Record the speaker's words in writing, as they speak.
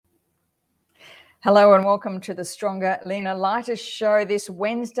Hello and welcome to the Stronger, Leaner, Lighter show. This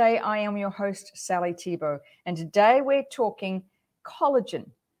Wednesday, I am your host, Sally Thibault, and today we're talking collagen.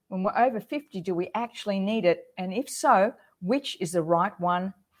 When we're over 50, do we actually need it? And if so, which is the right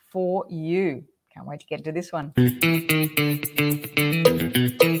one for you? Can't wait to get into this one.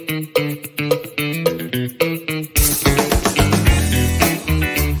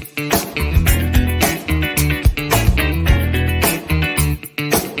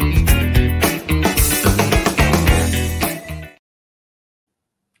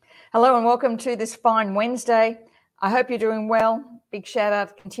 Hello and welcome to this fine Wednesday. I hope you're doing well. Big shout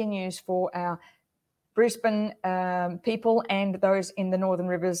out continues for our Brisbane people and those in the Northern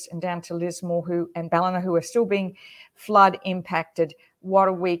Rivers and down to Lismore and Ballina who are still being flood impacted. What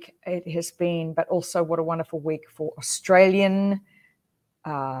a week it has been, but also what a wonderful week for Australian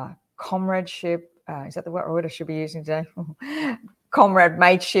comradeship. Is that the word I should be using today? Comrade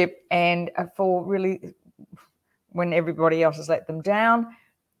mateship, and for really when everybody else has let them down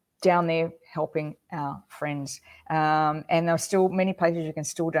there helping our friends. And there are still many places you can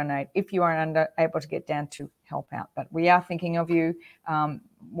still donate if you are able to get down to help out. But we are thinking of you.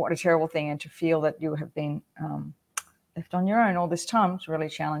 What a terrible thing. And to feel that you have been left on your own all this time is really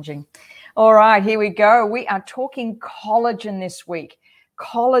challenging. All right, here we go. We are talking collagen this week.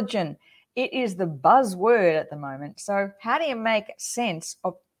 Collagen. It is the buzzword at the moment. So how do you make sense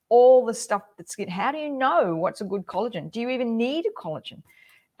of all the stuff that's good? How do you know what's a good collagen? Do you even need a collagen?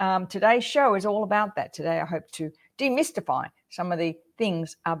 Today's show is all about that. Today, I hope to demystify some of the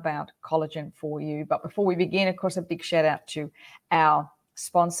things about collagen for you. But before we begin, of course, a big shout out to our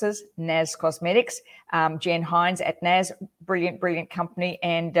sponsors, NAS Cosmetics, Jen Hines at NAS, brilliant company.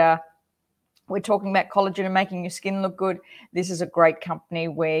 And we're talking about collagen and making your skin look good. This is a great company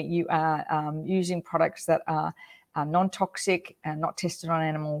where you are using products that are non-toxic and not tested on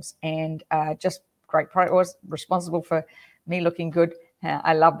animals, and just great product. Was responsible for me looking good.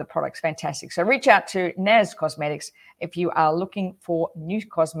 I love the products, fantastic. So reach out to NAS Cosmetics if you are looking for new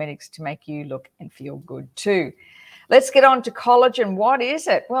cosmetics to make you look and feel good too. Let's get on to collagen. What is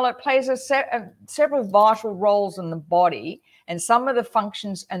it? Well, it plays several vital roles in the body, and some of the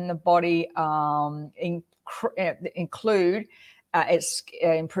functions in the body include it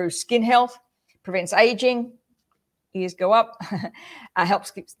improves skin health, prevents aging, ears go up, helps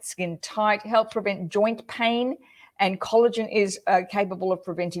keep the skin tight, helps prevent joint pain. And collagen is capable of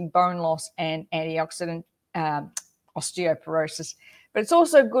preventing bone loss and antioxidant osteoporosis. But it's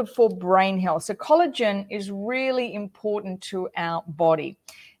also good for brain health. So collagen is really important to our body.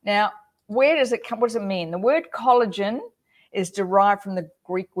 Now, where does it come? What does it mean? The word collagen is derived from the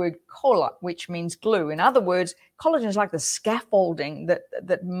Greek word kolla, which means glue. In other words, collagen is like the scaffolding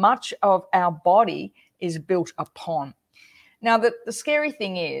that much of our body is built upon. Now, the scary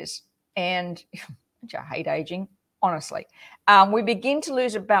thing is, and I hate aging, honestly, we begin to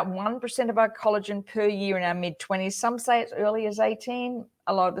lose about 1% of our collagen per year in our mid-20s. Some say it's early as 18.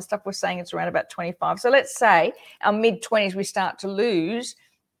 A lot of the stuff we're saying it's around about 25. So let's say our mid-20s, we start to lose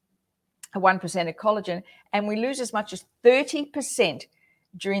 1% of collagen, and we lose as much as 30%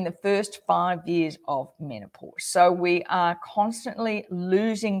 during the first 5 years of menopause. So we are constantly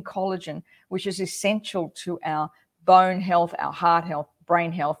losing collagen, which is essential to our bone health, our heart health,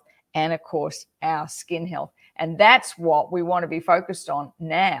 brain health, and of course, our skin health. And that's what we want to be focused on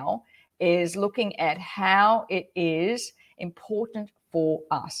now, is looking at how it is important for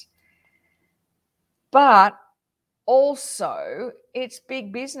us. But also, it's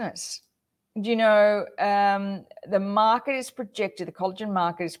big business. You know, the market is projected, the collagen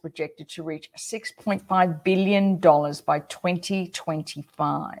market is projected to reach $6.5 billion by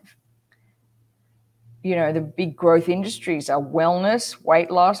 2025. You know, the big growth industries are wellness, weight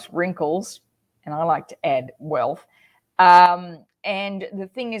loss, wrinkles, and I like to add wealth. And the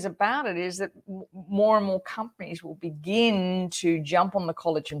thing is about it is that more and more companies will begin to jump on the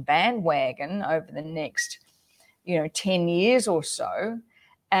collagen bandwagon over the next, 10 years or so.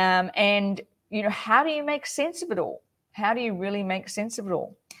 And, how do you make sense of it all? How do you really make sense of it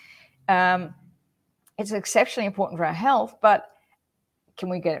all? It's exceptionally important for our health, but can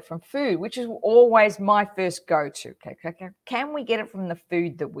we get it from food, which is always my first go-to? Can we get it from the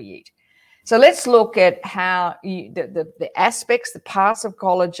food that we eat? So let's look at how the aspects, the parts of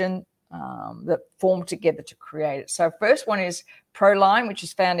collagen that form together to create it. So first one is proline, which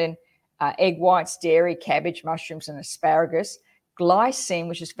is found in egg whites, dairy, cabbage, mushrooms, and asparagus. Glycine,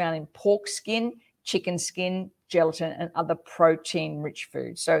 which is found in pork skin, chicken skin, gelatin, and other protein-rich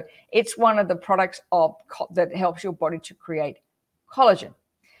foods. So it's one of the products that helps your body to create collagen.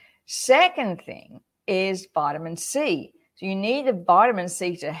 Second thing is vitamin C. So you need the vitamin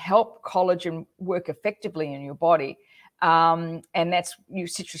C to help collagen work effectively in your body. And that's your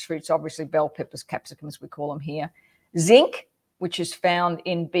citrus fruits, obviously bell peppers, capsicums, we call them here. Zinc, which is found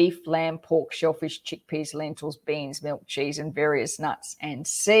in beef, lamb, pork, shellfish, chickpeas, lentils, beans, milk, cheese, and various nuts and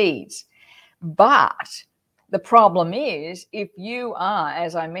seeds. But the problem is if you are,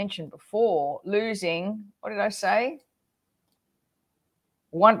 as I mentioned before, losing, what did I say?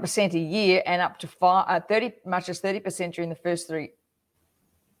 1% a year and up to 30% during the first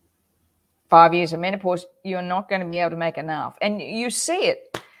 5 years of menopause, you're not going to be able to make enough. And you see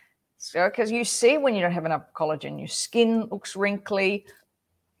it. So, because you see when you don't have enough collagen, your skin looks wrinkly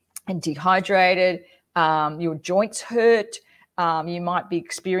and dehydrated, your joints hurt, you might be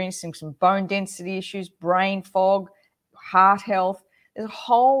experiencing some bone density issues, brain fog, heart health. There's a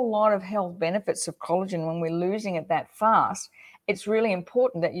whole lot of health benefits of collagen when we're losing it that fast. It's really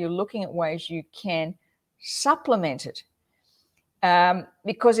important that you're looking at ways you can supplement it,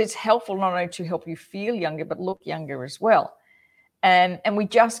 because it's helpful not only to help you feel younger, but look younger as well. And we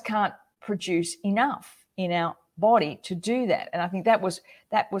just can't produce enough in our body to do that. And I think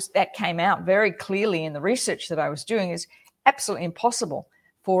that came out very clearly in the research that I was doing. Is absolutely impossible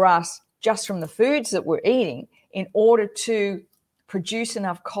for us just from the foods that we're eating in order to produce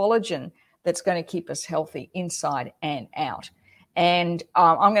enough collagen that's going to keep us healthy inside and out. And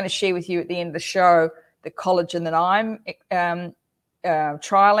I'm going to share with you at the end of the show the collagen that I'm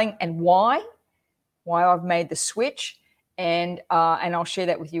trialing and why I've made the switch. And I'll share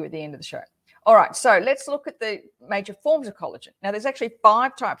that with you at the end of the show. All right, so let's look at the major forms of collagen. Now, there's actually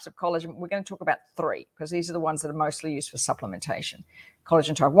 5 types of collagen. We're going to talk about 3 because these are the ones that are mostly used for supplementation.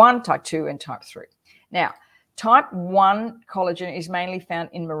 Collagen type 1, type 2, and type 3. Now, type 1 collagen is mainly found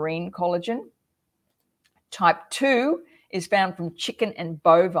in marine collagen. Type 2 is found from chicken and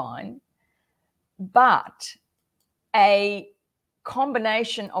bovine. But a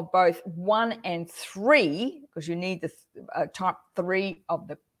combination of both 1 and 3, because you need the type 3 of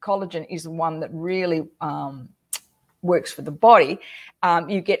the collagen is the one that really works for the body,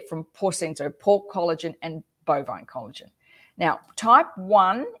 you get from porcine, so pork collagen and bovine collagen. Now, type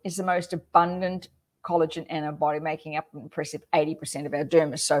 1 is the most abundant collagen in our body, making up an impressive 80% of our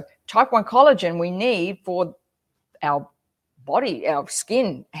dermis. So type 1 collagen we need for our body, our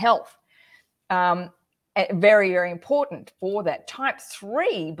skin health. Very, very important for that. Type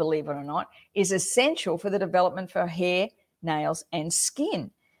 3, believe it or not, is essential for the development for hair, nails, and skin.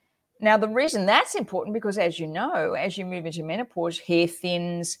 Now, the reason that's important, because as you know, as you move into menopause, hair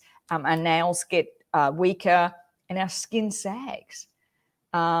thins, our nails get weaker, and our skin sags.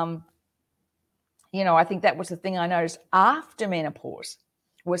 I think that was the thing I noticed after menopause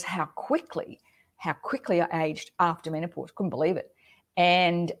was how quickly I aged after menopause. Couldn't believe it.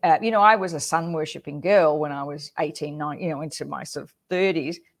 And, I was a sun-worshipping girl when I was 18, 19, into my sort of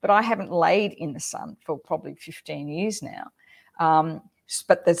 30s, but I haven't laid in the sun for probably 15 years now.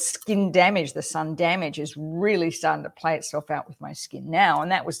 But the skin damage, the sun damage is really starting to play itself out with my skin now.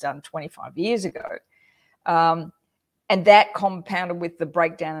 And that was done 25 years ago. And that compounded with the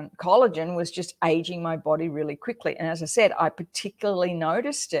breakdown in collagen was just aging my body really quickly. And as I said, I particularly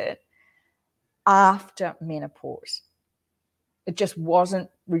noticed it after menopause. It just wasn't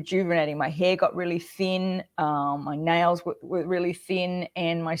rejuvenating. My hair got really thin, my nails were really thin,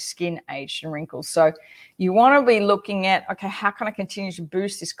 and my skin aged and wrinkled. So you want to be looking at, okay, how can I continue to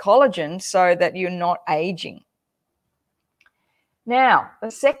boost this collagen so that you're not aging? Now,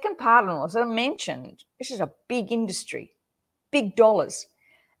 the second part of it, as I mentioned, this is a big industry, big dollars.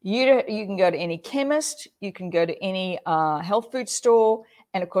 You can go to any chemist, you can go to any health food store,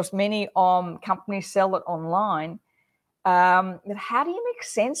 and of course, many companies sell it online. But how do you make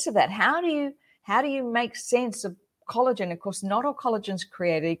sense of that? How do you make sense of collagen? Of course, not all collagens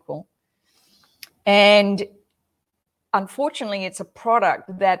create equal. And unfortunately, it's a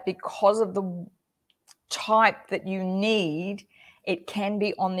product that because of the type that you need, it can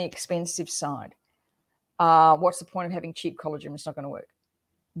be on the expensive side. What's the point of having cheap collagen? It's not going to work.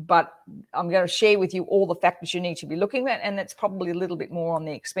 But I'm going to share with you all the factors you need to be looking at, and that's probably a little bit more on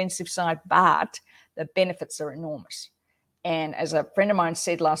the expensive side, but the benefits are enormous. And as a friend of mine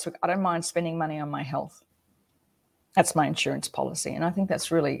said last week, I don't mind spending money on my health. That's my insurance policy. And I think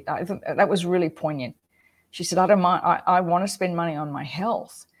that was really poignant. She said, I don't mind. I want to spend money on my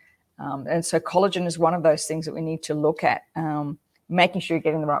health. And so collagen is one of those things that we need to look at, making sure you're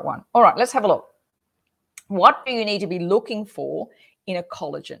getting the right one. All right, let's have a look. What do you need to be looking for in a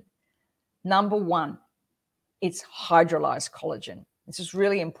collagen? Number 1, it's hydrolyzed collagen. This is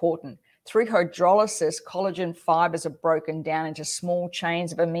really important. Through hydrolysis, collagen fibers are broken down into small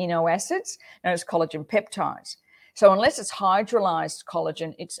chains of amino acids known as collagen peptides. So unless it's hydrolyzed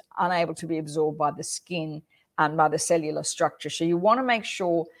collagen, it's unable to be absorbed by the skin and by the cellular structure. So you want to make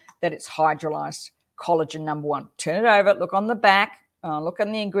sure that it's hydrolyzed collagen, number one. Turn it over, look on the back, look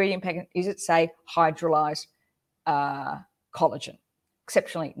on the ingredient packet. Is it say hydrolyzed collagen?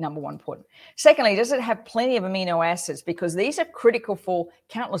 Exceptionally number one point. Secondly, does it have plenty of amino acids? Because these are critical for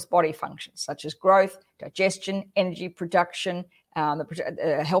countless body functions, such as growth, digestion, energy production,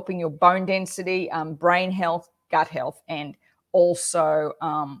 helping your bone density, brain health, gut health, and also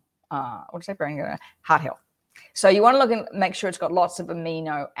heart health. So you want to look and make sure it's got lots of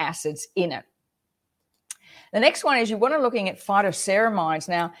amino acids in it. The next one is you want to looking at phytoceramides.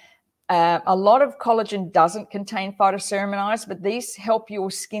 Now, a lot of collagen doesn't contain phytoceramides, but these help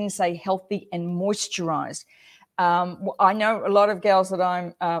your skin stay healthy and moisturized. I know a lot of girls that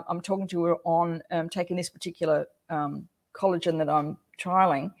I'm talking to are on taking this particular collagen that I'm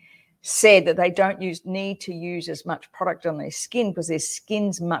trialing, said that they don't need to use as much product on their skin because their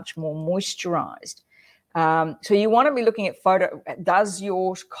skin's much more moisturized. So you want to be looking at does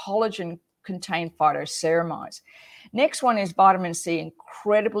your collagen contain phytoceramides? Next one is vitamin C,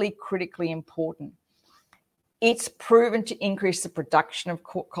 incredibly critically important. It's proven to increase the production of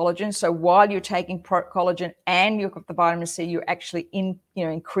collagen. So while you're taking collagen and you've got the vitamin C, you're actually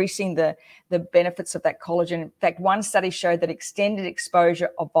increasing the benefits of that collagen. In fact, one study showed that extended exposure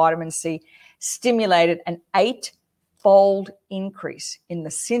of vitamin C stimulated an 8-fold increase in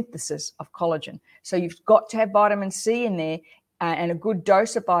the synthesis of collagen. So you've got to have vitamin C in there and a good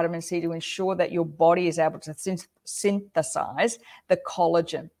dose of vitamin C to ensure that your body is able to synthesize the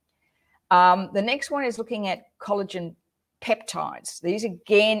collagen. The next one is looking at collagen peptides. These,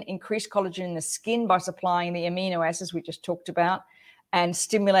 again, increase collagen in the skin by supplying the amino acids we just talked about and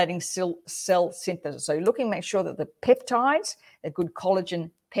stimulating cell synthesis. So you're looking to make sure that the peptides, the good collagen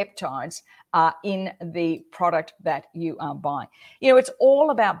peptides, are in the product that you are buying. It's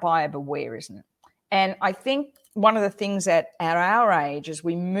all about buyer beware, isn't it? And I think one of the things at our age, as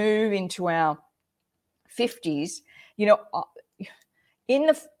we move into our 50s, in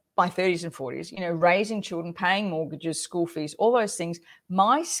my 30s and 40s, raising children, paying mortgages, school fees, all those things,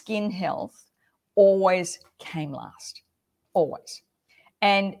 my skin health always came last, always.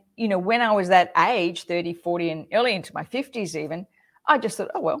 And, when I was that age, 30, 40, and early into my 50s even, I just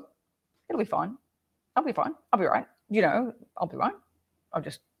thought, oh, well, it'll be fine. I'll be fine. I'll be right. I'll be right. I'll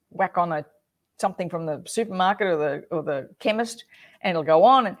just whack on something from the supermarket or the chemist, and it'll go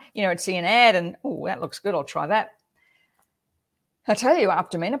on, and I'd see an ad and, oh, that looks good, I'll try that. I tell you,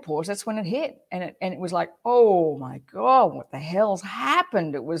 after menopause, that's when it hit, and it was like, oh my God, what the hell's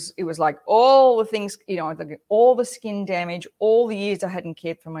happened? It was like all the things, all the skin damage, all the years I hadn't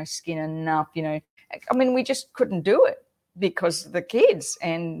cared for my skin enough. We just couldn't do it because of the kids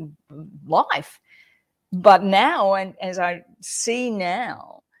and life. But now, and as I see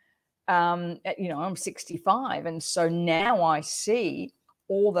now, I'm 65. And so now I see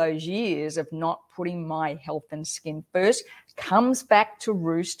all those years of not putting my health and skin first comes back to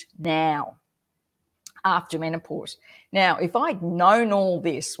roost now after menopause. Now, if I'd known all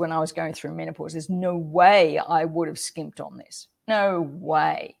this when I was going through menopause, there's no way I would have skimped on this. No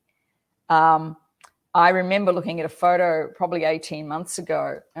way. I remember looking at a photo probably 18 months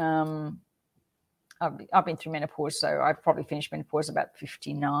ago. I've been through menopause, so I've probably finished menopause about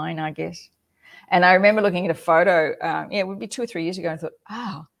 59, I guess. And I remember looking at a photo, it would be 2 or 3 years ago, and I thought,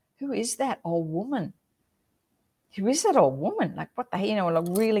 who is that old woman? Who is that old woman? Like, what the hell,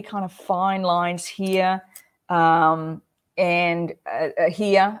 like really kind of fine lines here, and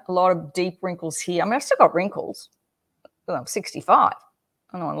here, a lot of deep wrinkles here. I've still got wrinkles. I'm 65.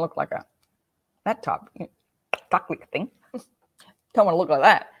 I don't want to look like that type, ducklick thing. Don't want to look like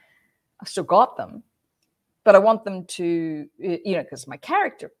that. I've still got them. But I want them to, because my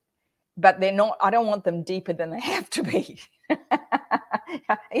character, but they're not, I don't want them deeper than they have to be.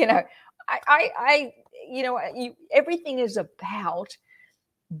 Everything is about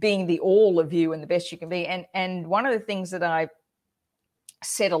being the all of you and the best you can be. And one of the things that I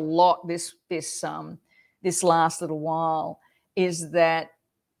said a lot this last little while is that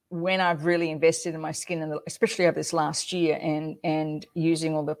when I've really invested in my skin, and especially over this last year, and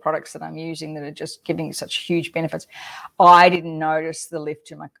using all the products that I'm using that are just giving such huge benefits, I didn't notice the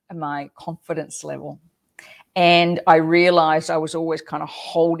lift in my confidence level. And I realized I was always kind of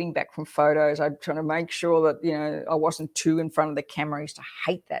holding back from photos. I'm trying to make sure that, I wasn't too in front of the camera. I used to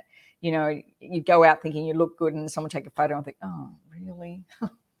hate that. You go out thinking you look good and someone take a photo and think, oh, really?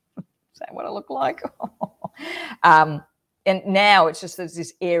 Is that what I look like? And now it's just there's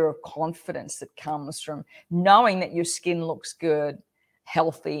this air of confidence that comes from knowing that your skin looks good,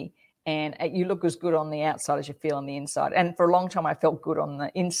 healthy, And you look as good on the outside as you feel on the inside. And for a long time, I felt good on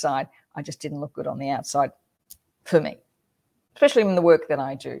the inside. I just didn't look good on the outside for me, especially in the work that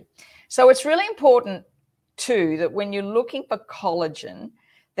I do. So it's really important too that when you're looking for collagen,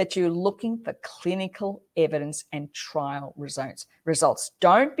 that you're looking for clinical evidence and trial results.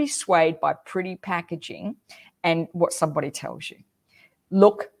 Don't be swayed by pretty packaging and what somebody tells you.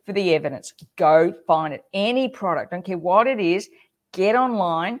 Look for the evidence. Go find it. Any product, don't care what it is, get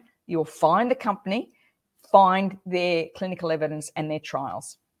online. You'll find the company, find their clinical evidence and their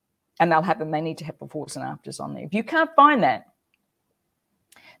trials. And they'll have them. They need to have befores and afters on there. If you can't find that,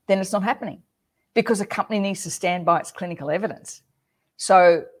 then it's not happening because a company needs to stand by its clinical evidence.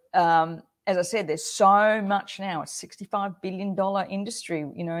 So, as I said, there's so much now. It's $65 billion industry,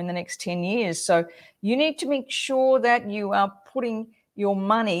 in the next 10 years. So you need to make sure that you are putting your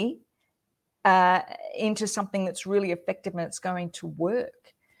money into something that's really effective and it's going to work.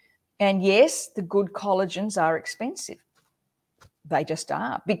 And yes, the good collagens are expensive. They just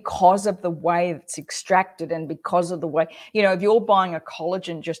are because of the way it's extracted and because of the way, if you're buying a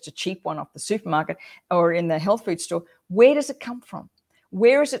collagen, just a cheap one off the supermarket or in the health food store, where does it come from?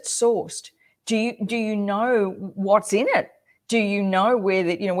 Where is it sourced? Do you know what's in it? Do you know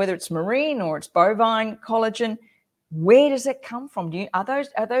whether it's marine or it's bovine collagen? Where does it come from?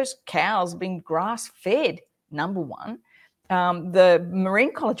 Are those cows being grass fed? Number one. The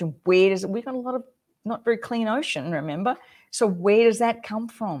marine collagen, where does it? We've got a lot of not very clean ocean, remember? So where does that come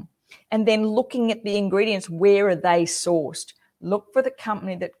from? And then looking at the ingredients, where are they sourced? Look for the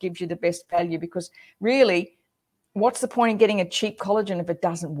company that gives you the best value, because really, what's the point in getting a cheap collagen if it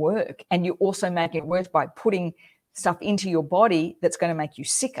doesn't work? And you also make it worse by putting stuff into your body that's going to make you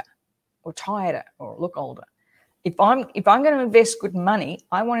sicker or tireder or look older. If I'm going to invest good money,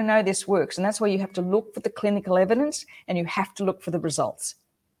 I want to know this works. And that's why you have to look for the clinical evidence and you have to look for the results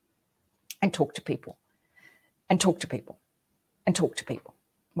and talk to people and talk to people and talk to people.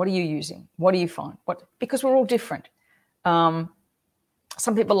 What are you using? What do you find? Because we're all different.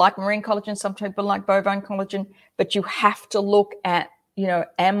 Some people like marine collagen, some people like bovine collagen, but you have to look at,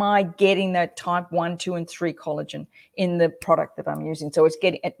 am I getting that type 1, 2, and 3 collagen in the product that I'm using? So it's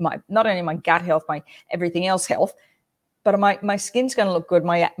getting at not only my gut health, my everything else health, but my skin's going to look good.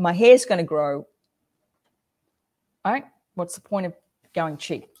 My hair's going to grow. All right? What's the point of going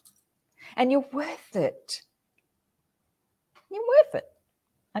cheap? And you're worth it. You're worth it,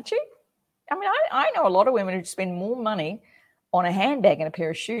 aren't you? I mean, I know a lot of women who spend more money on a handbag and a pair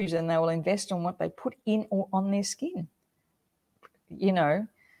of shoes than they will invest on what they put in or on their skin. It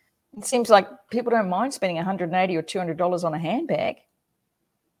seems like people don't mind spending $180 or $200 on a handbag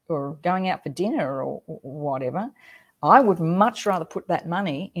or going out for dinner or whatever. I would much rather put that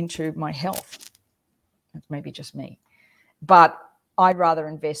money into my health. That's maybe just me. But I'd rather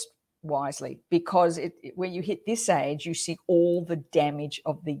invest wisely, because when you hit this age, you see all the damage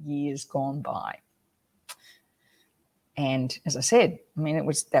of the years gone by. And as I said, it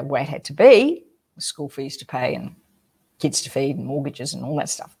was that way it had to be, school fees to pay and kids to feed and mortgages and all that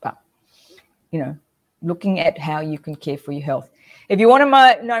stuff. But, looking at how you can care for your health. If you want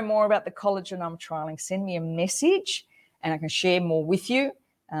to know more about the collagen I'm trialing, send me a message and I can share more with you.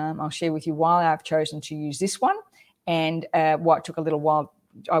 I'll share with you why I've chosen to use this one and why it took a little while.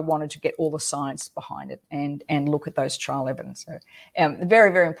 I wanted to get all the science behind it and look at those trial evidence. So very,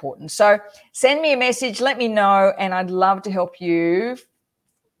 very important. So send me a message, let me know, and I'd love to help you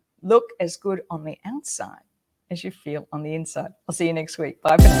look as good on the outside as you feel on the inside. I'll see you next week.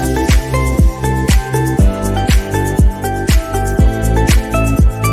 Bye for now.